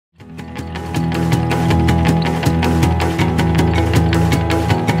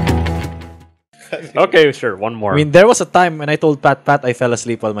Okay, sure. One more. I mean, there was a time when I told Pat I fell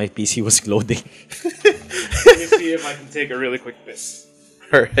asleep while my PC was loading. Let me see if I can take a really quick piss.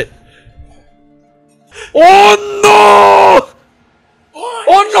 Alright. Oh no!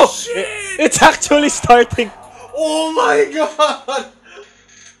 Oh no! Shit! It's actually starting. Oh my god!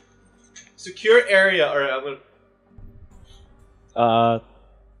 Secure area. Alright, I'm gonna...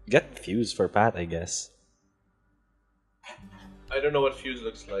 Get fuse for Pat, I guess. I don't know what fuse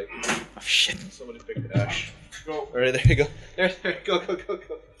looks like. Oh shit. Somebody picked Ash. Go. Alright, there you go. There, go.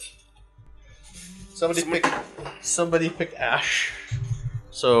 Somebody picked Ash.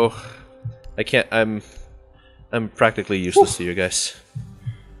 So I can't I'm practically useless to you guys.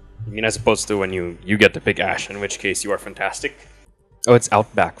 I mean, as opposed to when you get to pick Ash, in which case you are fantastic. Oh, it's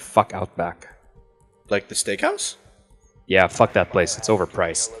Outback. Fuck Outback. Like the steakhouse? Yeah, fuck that place. It's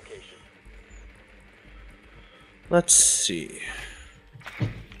overpriced. Let's see.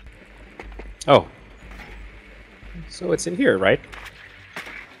 Oh. So it's in here, right?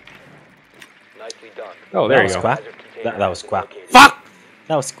 Nicely done. Oh, there That you was go. quack. That was quack. Fuck!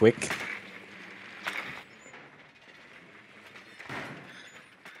 That was quick.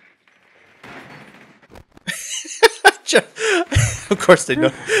 Of course they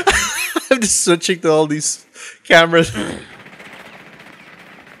know. I'm just switching to all these cameras. Well,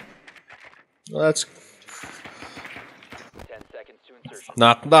 that's 10 seconds to insertion.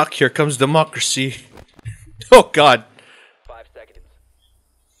 knock knock. Here comes democracy. Oh god. 5 seconds.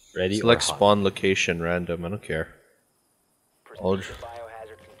 Ready? Select or hot? spawn location random. I don't care. I'll Proceed to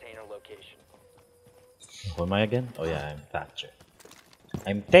biohazard container location. Who am I again? Oh yeah, I'm Thatcher.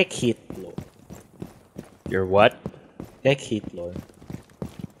 I'm Tech Heat Lord. You're what? Tech Heat Lord.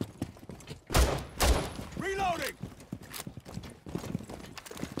 Reloading!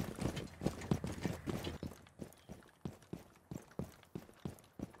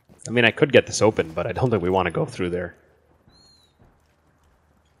 I mean, I could get this open, but I don't think we want to go through there.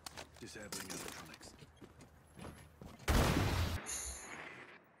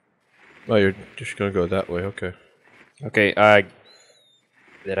 Oh, you're just gonna go that way. Okay. Okay,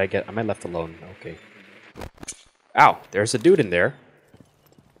 did I get... Am I left alone? Okay. Ow, there's a dude in there.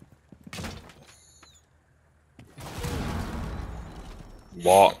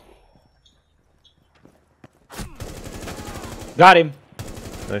 What? Got him.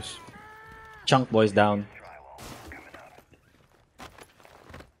 Nice. Chunk boys down.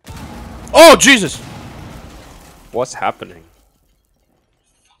 Oh Jesus! What's happening?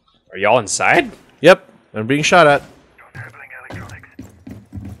 Are y'all inside? Yep. I'm being shot at. Securing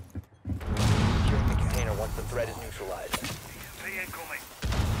the container once the threat is neutralized.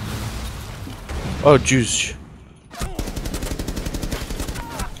 Oh juice.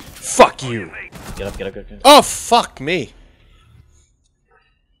 Fuck you! Get up, get up, get up. Get up. Oh fuck me.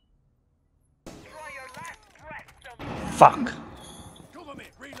 Fuck.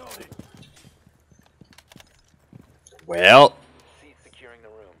 Well, Cease securing the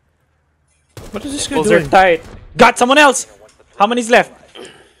room. What is this guy Pulls are doing? tight. Got someone else. How many's left?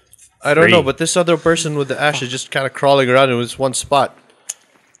 I don't know, Three. but this other person with the ash is just kind of crawling around in this one spot.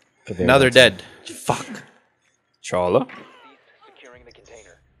 Now they're dead. Fuck. Chola? Cease securing the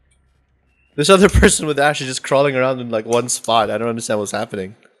container. This other person with the ash is just crawling around in like one spot. I don't understand what's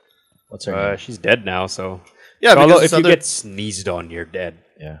happening. What's her name? She's dead now, so... Yeah, Cholo, because if this you other... get sneezed on, you're dead.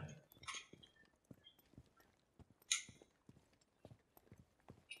 Yeah.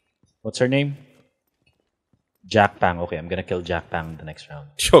 What's her name? Jack Pang. Okay, I'm gonna kill Jack Pang the next round.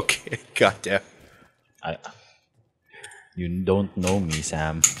 Okay, goddamn. You don't know me,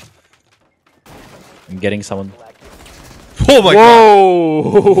 Sam. I'm getting someone. Oh my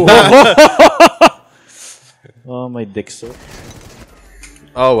god. Whoa! Oh, my dick so.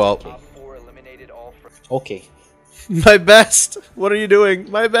 Oh well. Top 4 eliminated all from. Okay. My best. What are you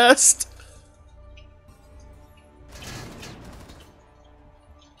doing? My best.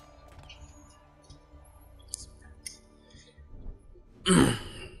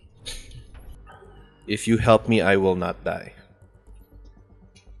 If you help me, I will not die.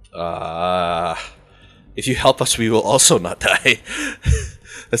 If you help us, we will also not die.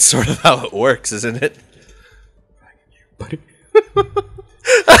 That's sort of how it works, isn't it?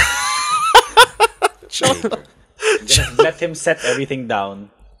 Just let him set everything down.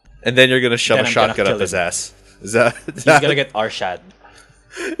 And then you're gonna shove Then a I'm gonna shotgun kill up his him. ass. Is that? He's gonna get Arshad.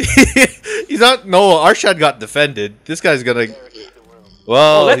 He's not. No, Arshad got defended. This guy's gonna.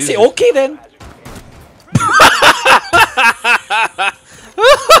 Well, Oh, let's he's- see. Okay then.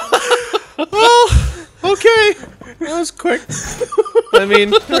 Well, okay. That was quick. I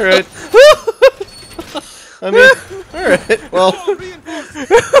mean, all right. I mean, all right. Well,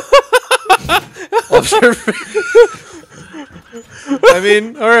 I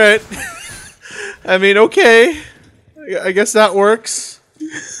mean, all right. I mean, okay. I guess that works.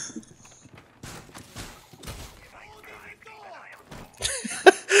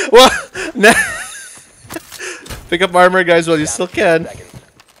 Well, now pick up armor, guys, while you still can.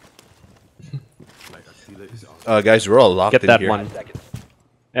 Guys, we're all locked Get in that here. one.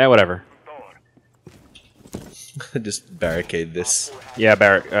 Yeah, whatever. Just barricade this. Yeah,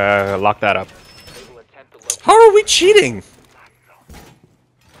 Barrett, lock that up. How are we cheating?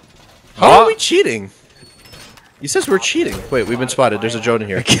 How are we cheating? He says we're cheating. Wait, we've been spotted. There's a drone in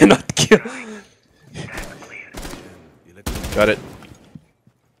here. I cannot kill. Got it.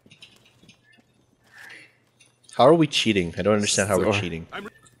 How are we cheating? I don't understand how we're cheating.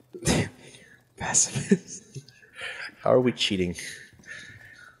 Pacifist. How are we cheating?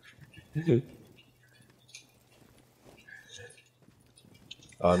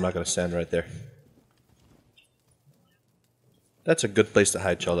 Oh, I'm not gonna stand right there. That's a good place to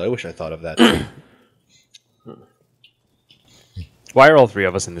hide, Cholo. I wish I thought of that. Why are all three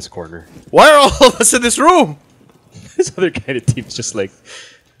of us in this corner? Why are all of us in this room? This other kind of team's just like...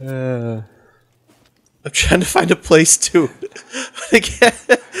 I'm trying to find a place too. I can't.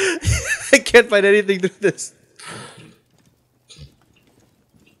 I can't find anything to do this.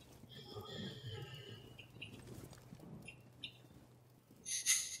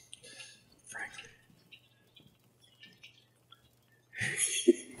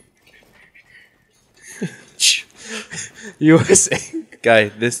 USA. Guy,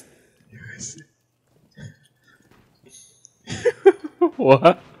 this.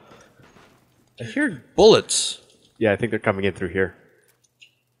 What? I hear bullets. Yeah, I think they're coming in through here.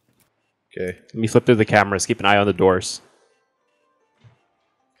 Okay. Let me flip through the cameras. Keep an eye on the doors.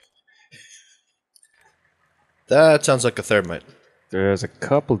 That sounds like a thermite. There's a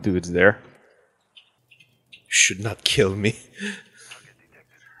couple dudes there. You should not kill me.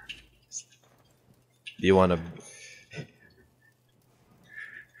 Do you want to?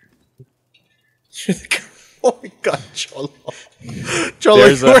 Oh my god, Cholo. Cholo,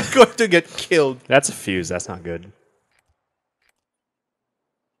 There's you are going to get killed. That's a fuse. That's not good.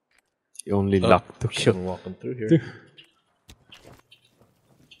 You only luck to kill. I'm walking through here.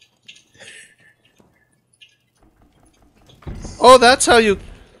 Oh, that's how you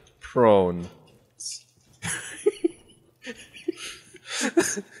prone.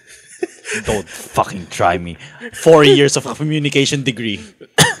 Don't fucking try me. 4 years of a communication degree.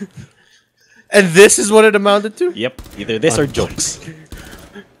 And this is what it amounted to? Yep, either this or jokes.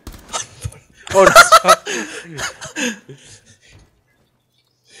 Oh,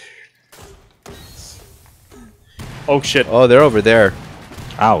 Oh shit. oh, they're over there.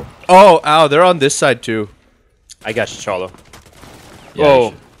 Ow. Oh, ow, they're on this side too. I got you, Cholo. Yeah, Whoa.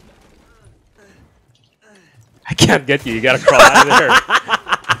 you I can't get you. You gotta crawl out of there.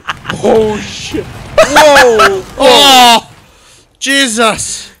 Oh shit. Whoa! Oh!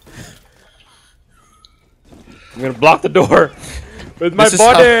 Jesus! I'm gonna block the door with my This is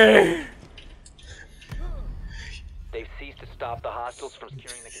body. They've ceased to stop the hostiles from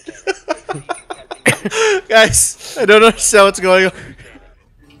securing the container. Guys, I don't understand what's going on.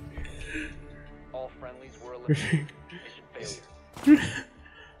 All friendlies were eliminated. Mission failure.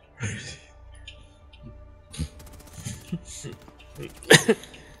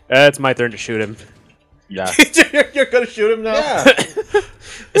 It's my turn to shoot him. Yeah. You're gonna shoot him now?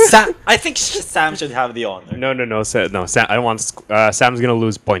 I think Sam should have the honor. No, Sam. I don't want. Sam's gonna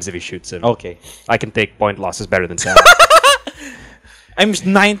lose points if he shoots him. Okay. I can take point losses better than Sam. I'm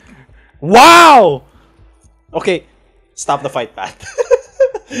 9. Wow! Okay. Stop the fight, Pat.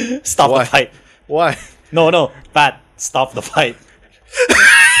 Stop Why? the fight. Why? No, Pat. Stop the fight.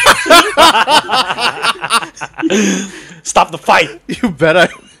 Stop the fight. You bet I.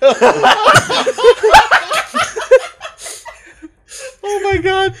 Oh my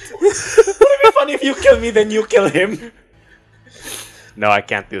god. Would it be funny if you kill me, then you kill him? No, I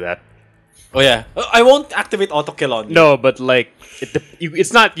can't do that. Oh yeah. I won't activate auto kill on you. No, but like,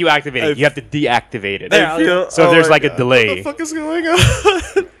 it's not you activate it. You have to deactivate it. There, So Oh there's my like a God. delay. What the fuck is going on?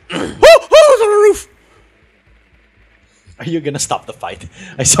 Oh, it's on the roof. Are you gonna stop the fight?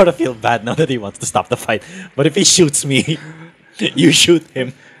 I sort of feel bad now that he wants to stop the fight. But if he shoots me, you shoot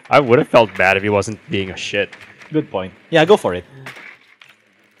him. I would have felt bad if he wasn't being a shit. Good point. Yeah, go for it.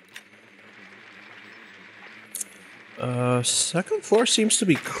 Second floor seems to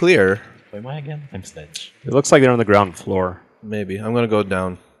be clear. Who am I again? I'm Sledge. It looks like they're on the ground floor. Maybe. I'm gonna go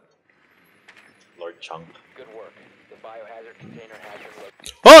down. Lord Chunk. Good work. The biohazard container has been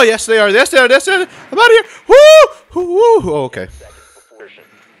located. Oh, yes, they are. Yes, they are. Yes, they are. I'm out of here. Woo! Woo! Woo! Oh, okay. Seconds before mission.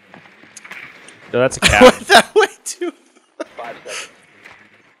 No, that's a cat. Went that way too. 5 seconds.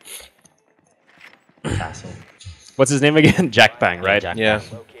 Castle. What's his name again? Jack Bang, right? Jack. Yeah.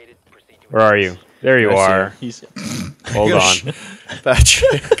 Located. Proceed to Where are you? There you are. He's. Hold on.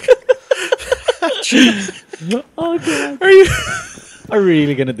 Patrick. Oh god. Are you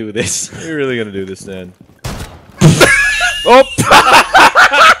really gonna do this? Are you really gonna do this, Dan? Oh!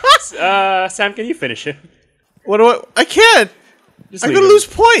 Sam, can you finish it? What do I can't. Just I'm leave gonna him. lose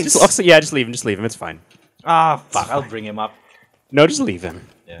points. Yeah, just leave him. Just leave him. It's fine. Ah, fuck! I'll bring him up. No, just leave him.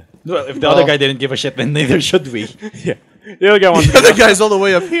 Yeah. Well, if the other guy didn't give a shit, then neither should we. Yeah. The other guy wants. The other guy's all the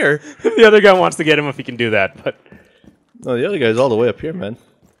way up here. The other guy wants to get him if he can do that, but No, the other guy's all the way up here, man.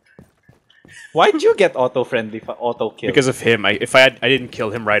 Why'd you get auto-friendly for auto-kill? because of him, I didn't kill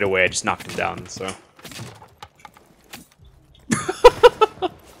him right away. I just knocked him down. So.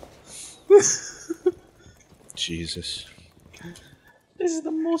 Jesus. this is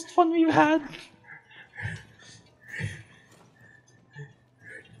the most fun we've had.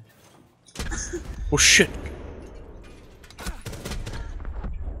 Oh shit.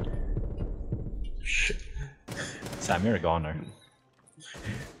 Sam, you're a goner.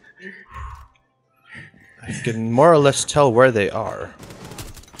 I can more or less tell where they are.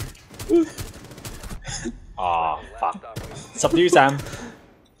 Ah, fuck. It's up to you, Sam.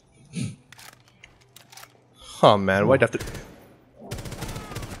 Oh man, why'd I have to?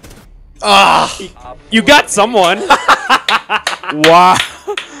 You got someone. Wow.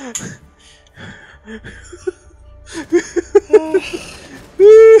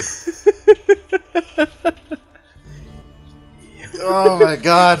 Oh my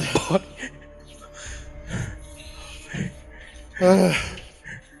god.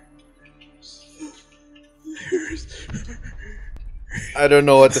 I don't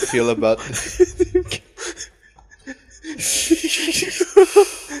know what to feel about this.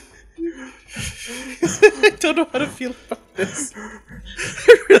 I don't know how to feel about this.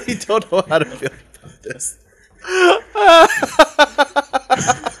 I really don't know how to feel about this.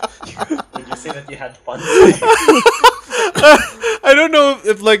 Did you say that you had fun? I don't know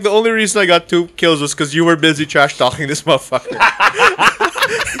if like the only reason I got 2 kills was because you were busy trash talking this motherfucker.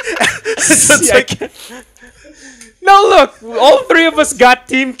 So it's like, No, look, all 3 of us got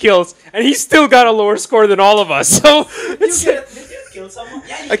team kills, and he still got a lower score than all of us. So it's, Did you kill someone?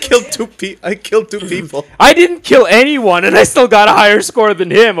 Yeah, you I killed 2 people. I didn't kill anyone, and I still got a higher score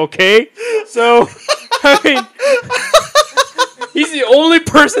than him. Okay, so I mean, he's the only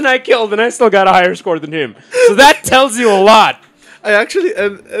person I killed, and I still got a higher score than him. So that tells you a lot. I actually,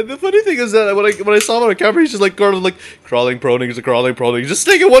 and the funny thing is that when I saw him on the camera, he's just like kind of like crawling, proning, just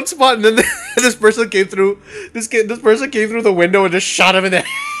staying in one spot, and then this person came through. This person came through the window and just shot him in the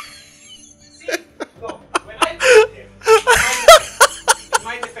head. No, when I killed him, in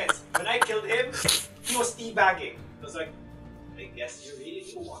my defense, when I killed him, he was teabagging. I was like, I guess you really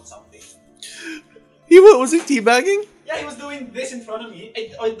do want something. Was he teabagging? Yeah, he was doing this in front of me.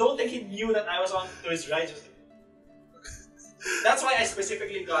 I don't think he knew that I was on to his right. That's why I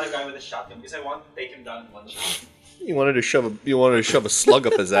specifically got a guy with a shotgun, because I wanted to take him down in one shot. You wanted to shove a slug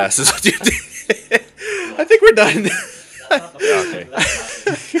up his ass. Is what you did. I think we're done. That's not the Okay. that's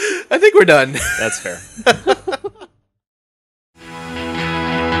not it. I think we're done. That's fair.